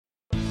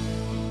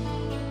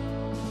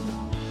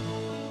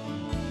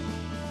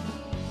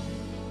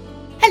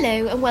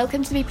Hello and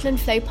welcome to the People and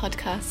Flow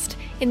podcast.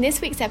 In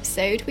this week's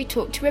episode, we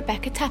talk to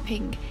Rebecca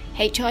Tapping,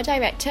 HR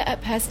Director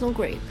at Personal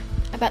Group,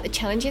 about the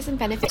challenges and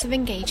benefits of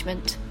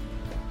engagement.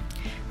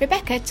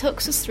 Rebecca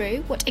talks us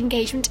through what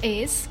engagement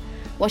is,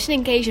 what an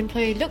engaged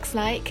employee looks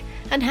like,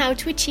 and how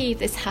to achieve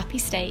this happy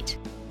state.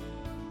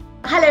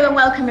 Hello and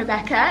welcome,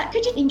 Rebecca.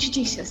 Could you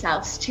introduce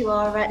yourselves to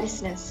our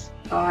listeners?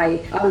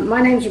 Hi,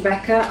 my name's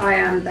Rebecca. I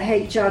am the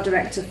HR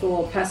Director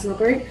for Personal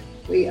Group.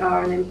 We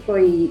are an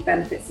employee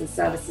benefits and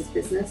services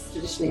business,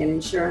 traditionally an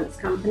insurance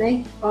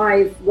company.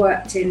 I've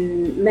worked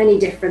in many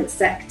different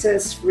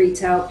sectors,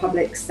 retail,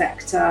 public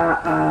sector,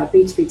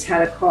 B2B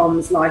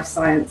telecoms, life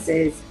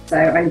sciences. So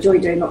I enjoy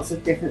doing lots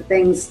of different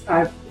things.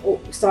 I've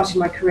started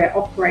my career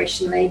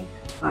operationally.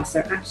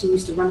 So actually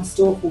used to run a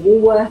store for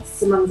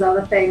Woolworths, amongst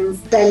other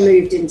things. Then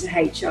moved into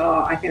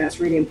HR. I think that's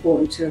really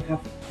important to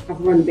have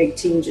run big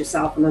teams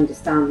yourself and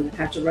understand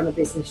how to run a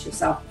business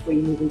yourself before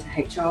you move into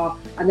HR.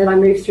 And then I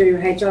moved through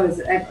HR.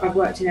 I've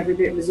worked in every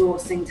bit of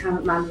resourcing,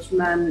 talent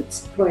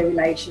management, employee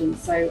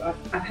relations. So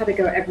I've had a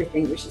go at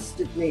everything, which has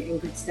stood me in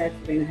good stead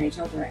for being a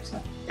HR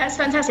director. That's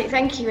fantastic.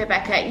 Thank you,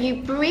 Rebecca.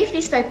 You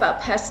briefly spoke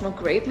about Personal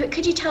Group, but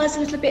could you tell us a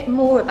little bit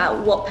more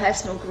about what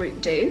Personal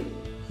Group do?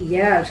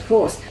 Yeah, of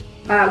course.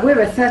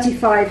 We're a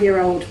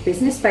 35-year-old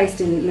business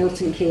based in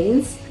Milton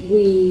Keynes.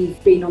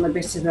 We've been on a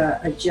bit of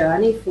a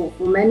journey for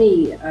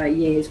many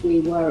years.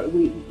 We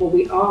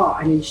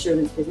are an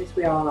insurance business.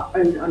 We are our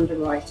own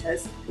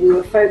underwriters. We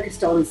were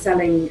focused on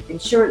selling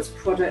insurance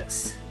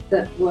products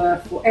that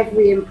were for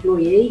every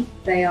employee.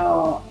 They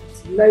are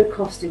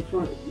low-cost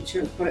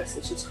insurance products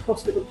such as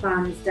hospital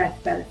plans, death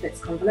benefits,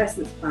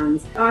 convalescence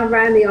plans. I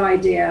ran the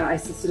idea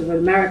as a sort of an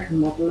American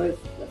model of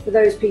for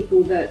those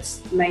people that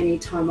may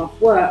need time off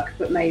work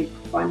but may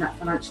find that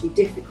financially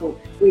difficult,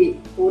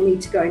 or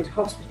need to go into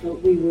hospital,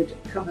 we would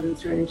cover them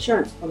through an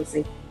insurance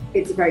policy.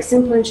 It's a very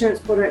simple insurance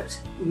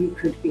product. You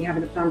could be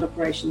having a planned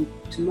operation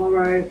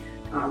tomorrow.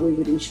 We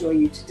would insure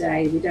you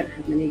today. We don't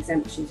have many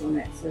exemptions on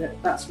it, so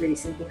that's really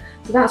simple.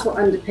 So that's what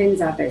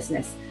underpins our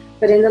business.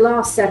 But in the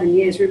last 7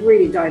 years, we've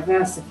really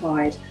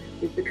diversified.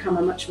 We've become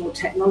a much more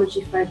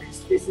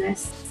technology-focused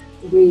business.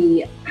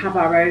 We have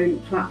our own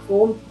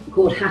platform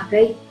called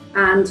Happy,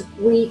 and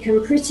we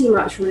can pretty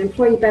much, from an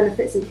employee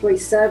benefits, employee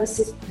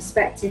services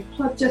perspective,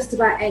 plug just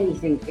about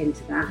anything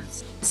into that.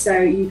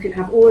 So you can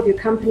have all of your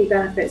company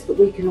benefits, but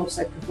we can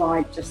also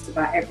provide just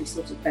about every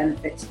sort of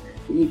benefit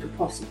that you could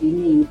possibly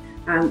need,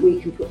 and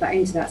we can put that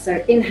into that.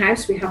 So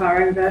in-house, we have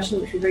our own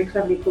version, which we very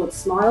cleverly called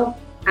Smile.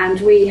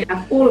 And we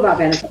have all of our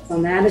benefits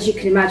on there. And as you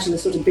can imagine, the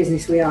sort of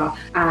business we are,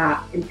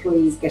 our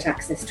employees get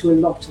access to a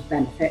lot of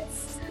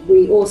benefits.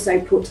 We also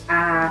put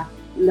our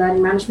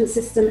learning management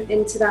system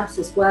into that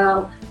as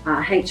well,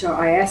 our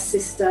HRIS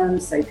system,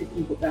 so people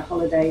can book their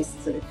holidays.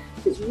 So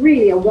it's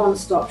really a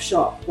one-stop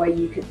shop where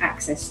you can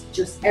access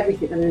just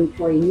everything that an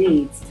employee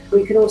needs.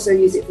 We can also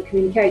use it for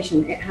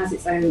communication. It has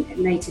its own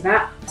native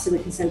app, so we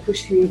can send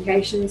push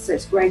communications. So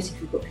it's great if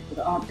you've got people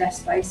that aren't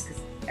desk-based,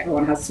 because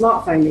everyone has a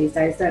smartphone these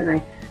days, don't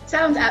they?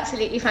 Sounds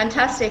absolutely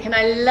fantastic, and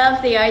I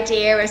love the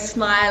idea of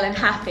Smile and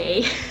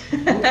Happy.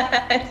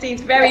 It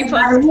seems very positive.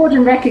 Our reward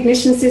and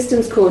recognition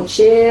system's called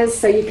Cheers,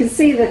 so you can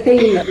see the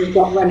theme that we've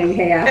got running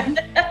here.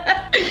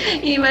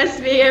 You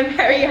must be a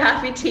very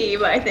happy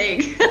team, I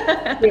think.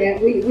 Yeah,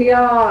 we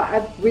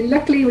are.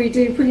 Luckily, we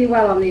do pretty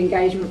well on the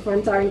engagement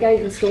front. Our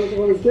engagement scores are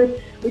always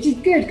good, which is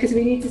good because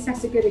we need to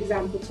set a good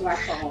example to our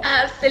clients.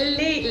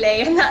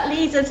 Absolutely, and that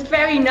leads us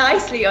very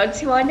nicely on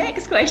to our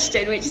next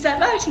question, which is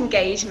about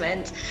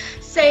engagement.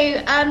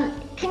 So,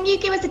 can you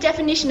give us a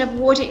definition of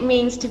what it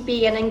means to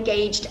be an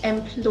engaged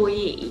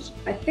employee?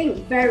 I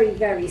think very,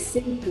 very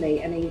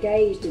simply, an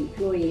engaged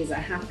employee is a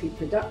happy,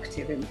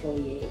 productive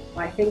employee.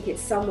 I think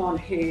it's someone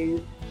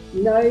who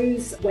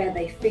knows where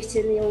they fit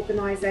in the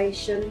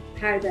organisation,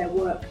 how their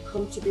work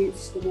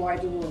contributes to the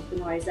wider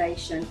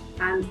organisation,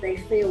 and they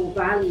feel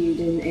valued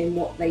in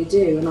what they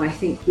do. And I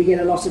think we get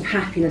a lot of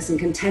happiness and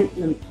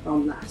contentment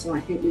from that. And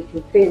I think we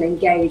can feel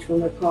engaged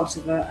when we're part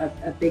of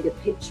a bigger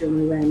picture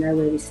and we know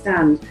where we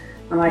stand.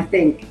 And I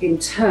think, in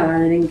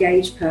turn, an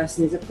engaged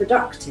person is a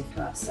productive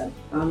person.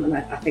 And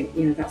I think,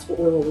 that's what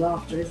we're all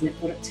after, isn't it?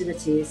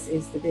 Productivity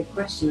is the big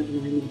question at the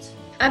moment.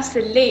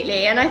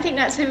 Absolutely, and I think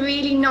that's a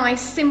really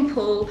nice,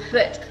 simple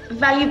but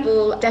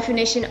valuable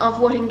definition of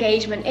what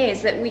engagement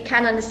is, that we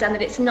can understand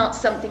that it's not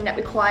something that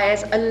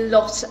requires a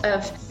lot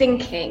of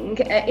thinking.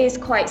 It is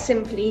quite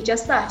simply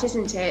just that,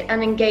 isn't it?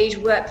 An engaged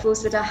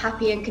workforce that are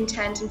happy and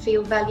content and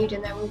feel valued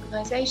in their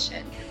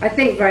organisation. I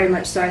think very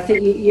much so. I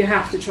think you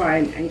have to try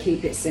and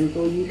keep it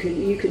simple. You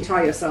can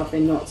tie yourself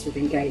in knots with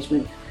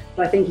engagement.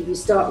 But I think if you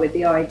start with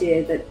the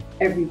idea that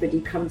everybody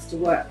comes to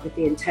work with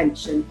the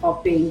intention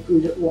of being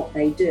good at what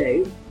they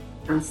do,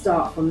 and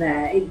start from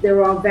there,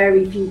 there are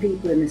very few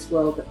people in this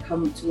world that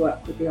come to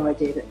work with the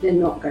idea that they're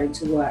not going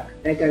to work,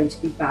 they're going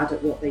to be bad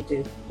at what they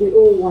do. We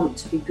all want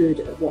to be good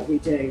at what we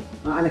do,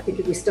 and I think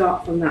if we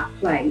start from that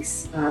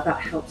place, that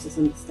helps us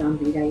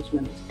understand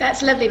engagement.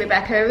 That's lovely,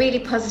 Rebecca, a really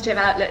positive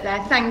outlook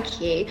there,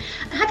 thank you.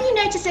 Have you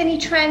noticed any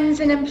trends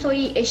in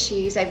employee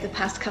issues over the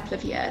past couple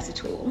of years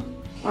at all?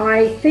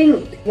 I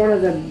think one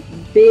of the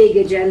big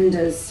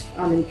agendas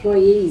on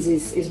employees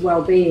is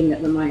well-being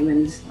at the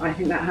moment. I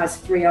think that has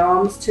three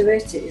arms to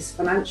it. It is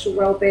financial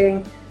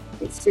well-being,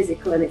 it's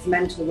physical and it's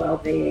mental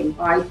well-being.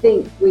 I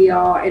think we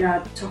are in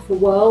a tougher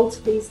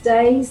world these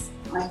days.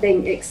 I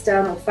think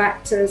external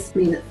factors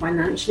mean that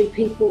financially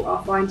people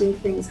are finding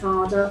things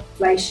harder.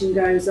 Inflation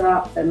goes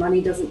up, their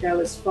money doesn't go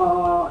as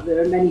far.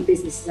 There are many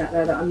businesses out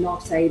there that are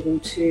not able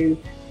to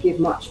give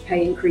much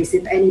pay increase,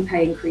 if any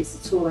pay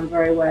increase at all. I'm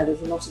very aware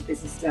there's a lot of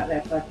businesses out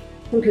there for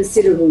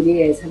considerable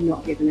years have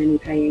not given any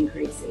pay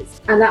increases.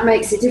 And that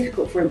makes it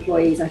difficult for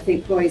employees. I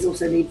think employees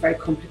also lead very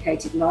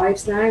complicated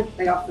lives now.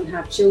 They often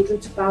have children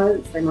to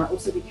balance. They might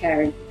also be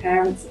caring for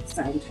parents at the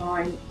same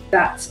time.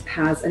 That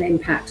has an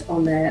impact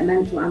on their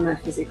mental and their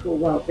physical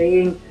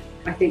well-being.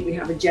 I think we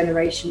have a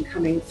generation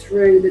coming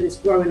through that is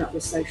growing up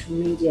with social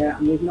media,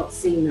 and we've not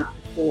seen that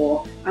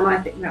before. And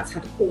I think that's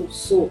had all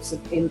sorts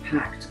of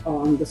impact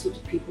on the sort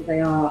of people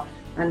they are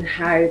and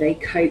how they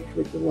cope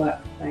with the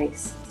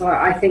workplace. So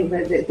I think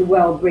that the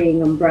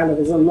well-being umbrella,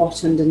 there's a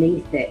lot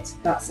underneath it.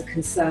 That's a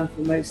concern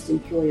for most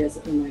employers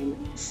at the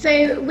moment.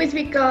 So with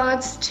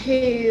regards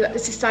to the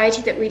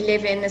society that we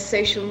live in, the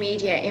social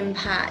media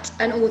impact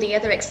and all the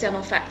other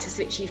external factors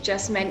which you've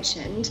just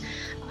mentioned,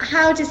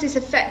 how does this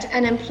affect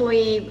an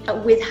employee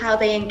with how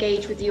they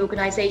engage with the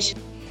organisation?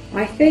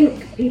 I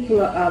think people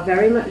are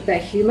very much, they're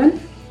human.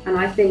 And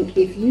I think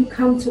if you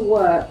come to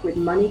work with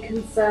money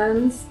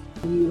concerns,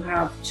 you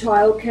have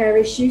childcare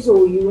issues,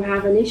 or you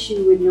have an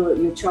issue with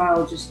your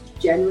child just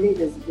generally,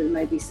 there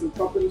may be some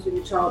problems with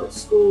your child at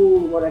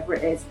school, whatever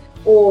it is,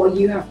 or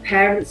you have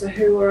parents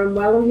who are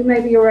unwell, or you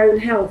may be your own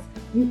health,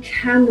 you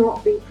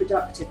cannot be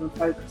productive and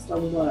focused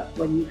on work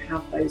when you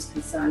have those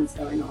concerns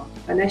going on,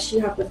 unless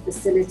you have the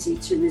facility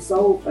to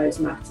resolve those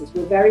matters.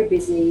 We're very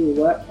busy, we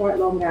work quite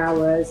long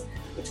hours,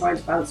 we're trying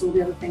to balance all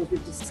the other things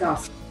we've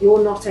discussed.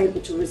 You're not able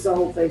to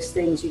resolve those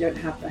things, you don't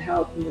have the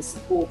help and the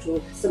support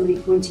or somebody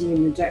pointing you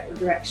in the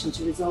direction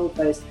to resolve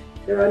those.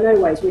 There are no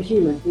ways, we're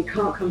human, we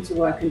can't come to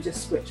work and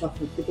just switch off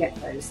and forget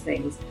those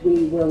things.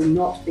 We will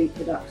not be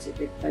productive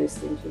if those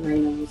things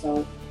remain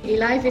unresolved. Your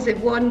life is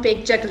one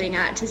big juggling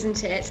act,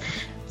 isn't it?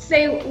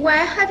 So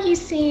where have you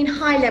seen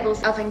high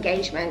levels of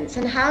engagement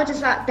and how does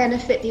that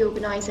benefit the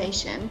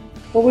organisation?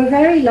 Well, we're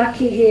very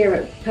lucky here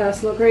at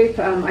Personal Group.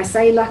 I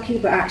say lucky,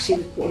 but actually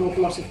we've put an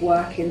awful lot of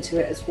work into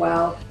it as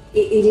well.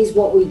 It is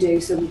what we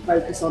do, so we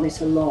focus on it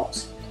a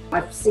lot.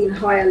 I've seen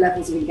higher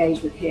levels of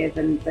engagement here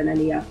than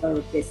any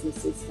other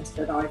businesses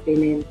that I've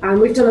been in.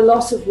 And we've done a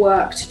lot of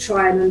work to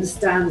try and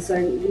understand. So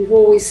we've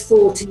always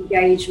thought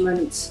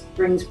engagement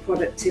brings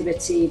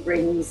productivity,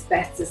 brings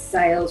better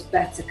sales,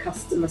 better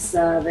customer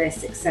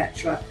service,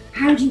 etc.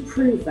 How do you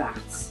prove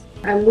that?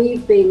 And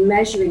we've been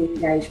measuring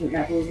engagement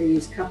levels. We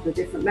use a couple of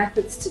different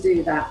methods to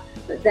do that.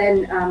 But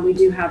then we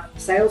do have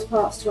sales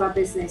parts to our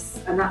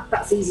business, and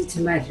that's easy to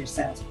measure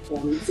sales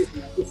performance,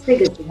 isn't it? There's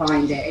figures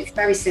behind it. It's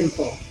very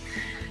simple.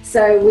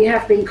 So we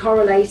have been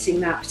correlating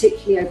that,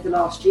 particularly over the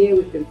last year,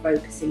 we've been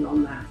focusing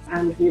on that.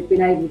 And we've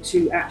been able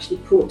to actually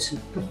put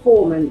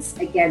performance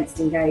against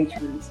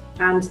engagement.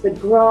 And the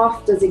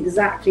graph does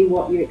exactly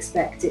what you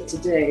expect it to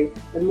do.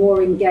 The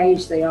more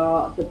engaged they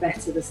are, the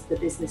better the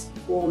business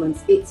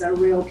performance. It's a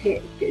real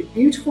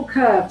beautiful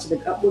curve to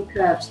the upward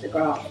curve to the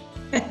graph.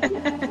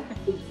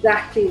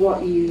 Exactly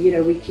what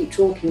we keep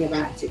talking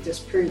about. It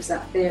just proves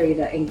that theory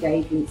that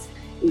engagement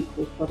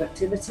equals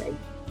productivity.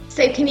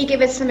 So can you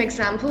give us some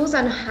examples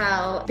on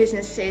how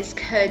businesses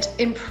could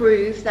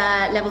improve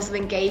their levels of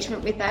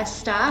engagement with their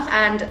staff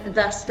and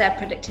thus their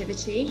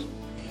productivity?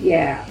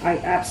 Yeah,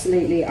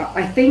 absolutely.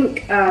 I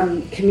think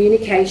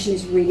communication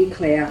is really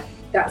clear.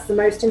 That's the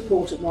most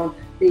important one.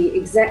 The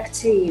exec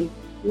team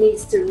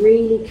needs to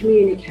really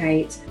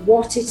communicate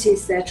what it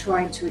is they're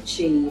trying to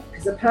achieve,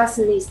 because a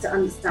person needs to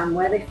understand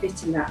where they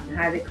fit in that and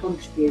how they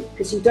contribute.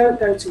 Because you don't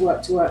go to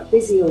work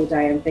busy all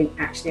day and think,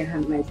 actually I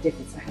haven't made a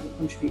difference, I haven't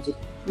contributed.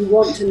 You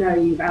want to know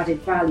you've added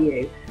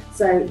value.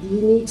 So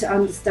you need to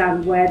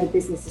understand where the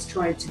business is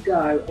trying to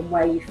go and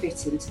where you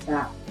fit into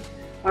that.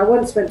 I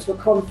once went to a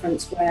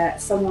conference where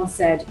someone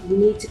said you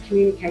need to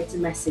communicate a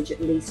message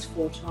at least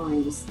 4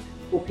 times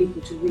for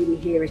people to really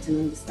hear it and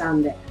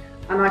understand it.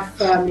 And I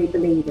firmly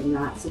believe in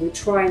that. So we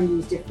try and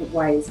use different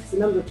ways. Because a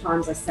number of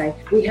times I say,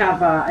 we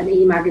have an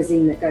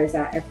e-magazine that goes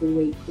out every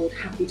week called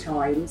Happy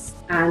Times.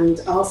 And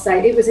I'll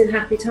say, it was in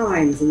Happy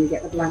Times, and you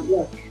get the blank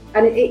look.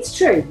 And it's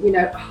true,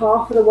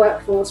 half of the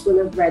workforce will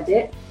have read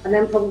it, and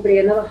then probably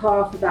another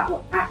half of that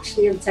will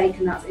actually have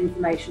taken that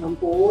information on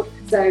board.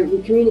 So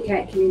we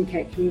communicate.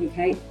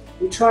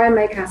 We try and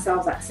make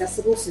ourselves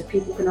accessible so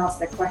people can ask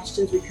their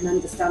questions, we can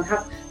understand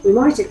how we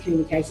might have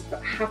communicated,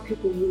 but have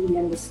people really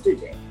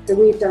understood it? So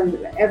we've done,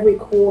 every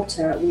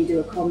quarter we do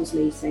a comms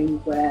meeting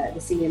where the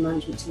senior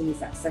management team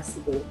is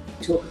accessible,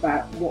 talk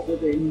about what we're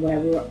doing, where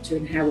we're up to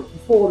and how we're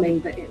performing,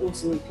 but it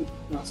also means people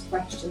can ask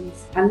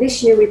questions. And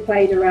this year we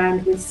played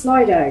around with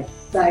Slido.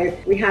 So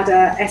we had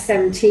a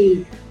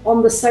SMT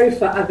on the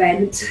sofa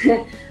event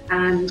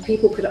and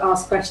people could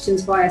ask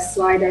questions via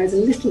Slido. It was a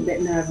little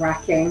bit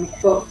nerve-wracking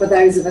for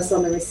those of us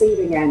on the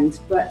receiving end,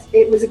 but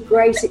it was a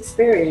great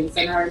experience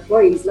and our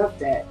employees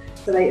loved it.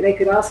 So they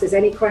could ask us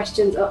any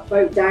questions,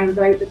 upvote,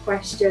 downvote the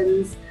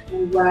questions.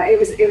 And it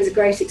was a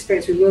great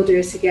experience. We will do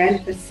it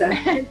again. But, so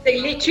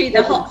literally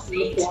the hot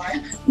seat.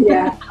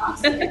 Yeah,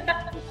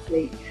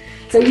 absolutely.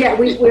 So yeah,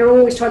 we're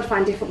always trying to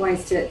find different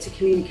ways to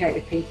communicate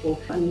with people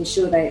and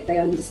ensure they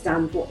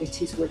understand what it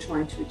is we're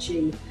trying to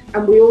achieve.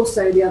 And we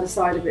also, the other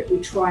side of it, we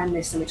try and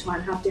listen. We try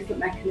and have different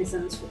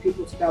mechanisms for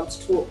people to be able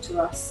to talk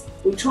to us.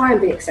 We try and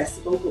be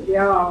accessible, but we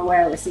are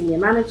aware we're senior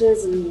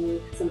managers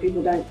and some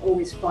people don't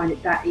always find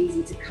it that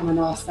easy to come and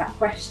ask that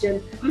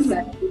question. Mm-hmm.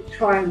 So we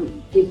try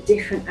and give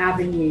different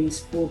avenues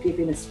for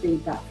giving us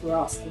feedback for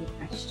asking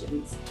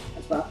questions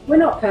as well. We're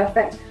not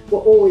perfect. We're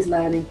always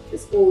learning.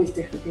 There's always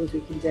different things we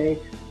can do.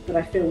 But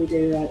I feel we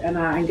do, and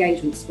our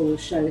engagement scores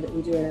show that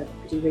we do a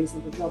pretty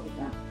reasonable job of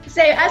that.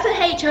 So as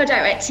a HR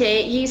director,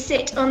 you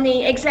sit on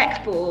the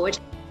exec board.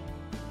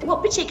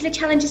 What particular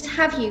challenges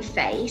have you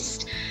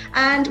faced,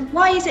 and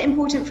why is it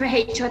important for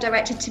a HR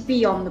director to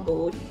be on the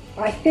board?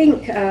 I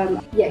think,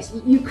 yes,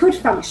 you could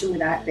function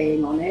without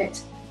being on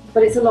it,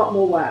 but it's a lot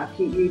more work.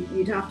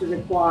 You'd have to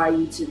require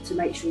you to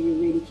make sure you're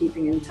really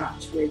keeping in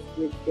touch with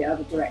the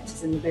other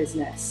directors in the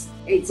business.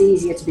 It's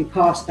easier to be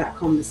part of that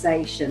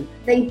conversation.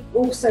 They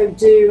also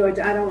do, I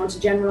don't want to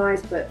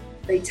generalise, but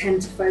they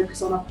tend to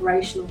focus on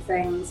operational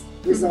things,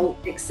 result,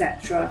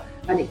 etc.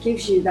 And it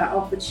gives you that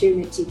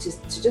opportunity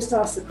to just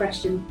ask the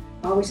question,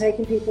 are we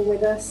taking people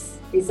with us?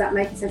 Is that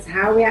making sense?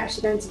 How are we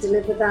actually going to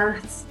deliver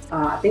that?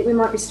 I think we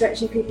might be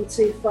stretching people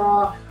too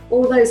far.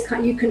 All those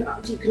you can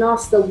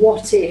ask the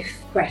what if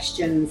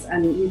questions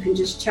and you can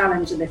just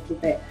challenge a little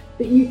bit.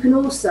 But you can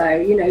also,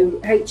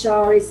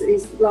 HR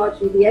is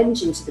largely the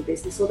engine to the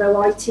business,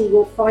 although IT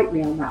will fight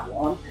me on that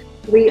one.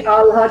 We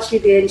are largely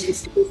the engine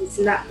to the business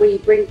in that we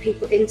bring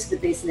people into the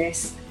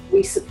business,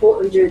 we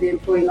support them during the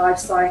employee life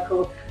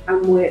cycle,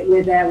 and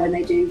we're there when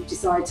they do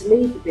decide to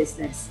leave the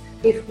business.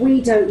 If we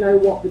don't know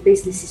what the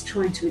business is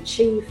trying to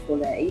achieve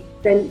fully,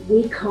 then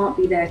we can't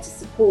be there to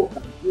support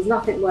them. There's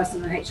nothing worse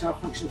than an HR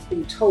function that's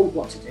being told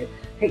what to do.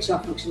 HR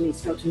function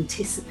needs to be able to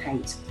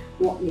anticipate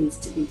what needs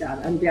to be done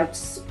and be able to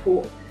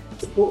support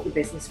the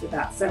business with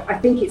that. So I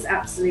think it's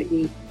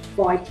absolutely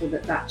vital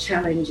that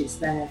challenge is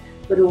there,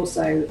 but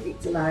also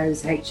it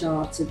allows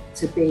HR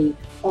to be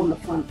on the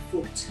front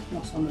foot,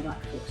 not on the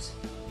back foot.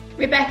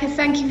 Rebecca,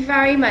 thank you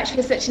very much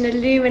for such an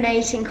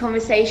illuminating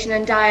conversation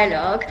and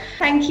dialogue.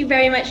 Thank you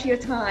very much for your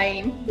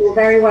time. You're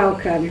very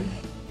welcome.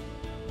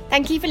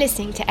 Thank you for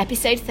listening to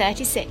episode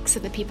 36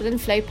 of the People and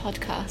Flow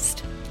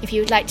podcast. If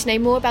you would like to know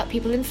more about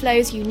People and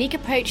Flow's unique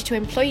approach to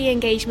employee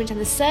engagement and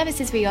the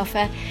services we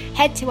offer,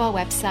 head to our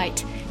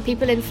website,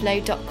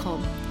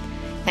 peopleandflow.com.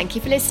 Thank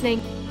you for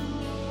listening.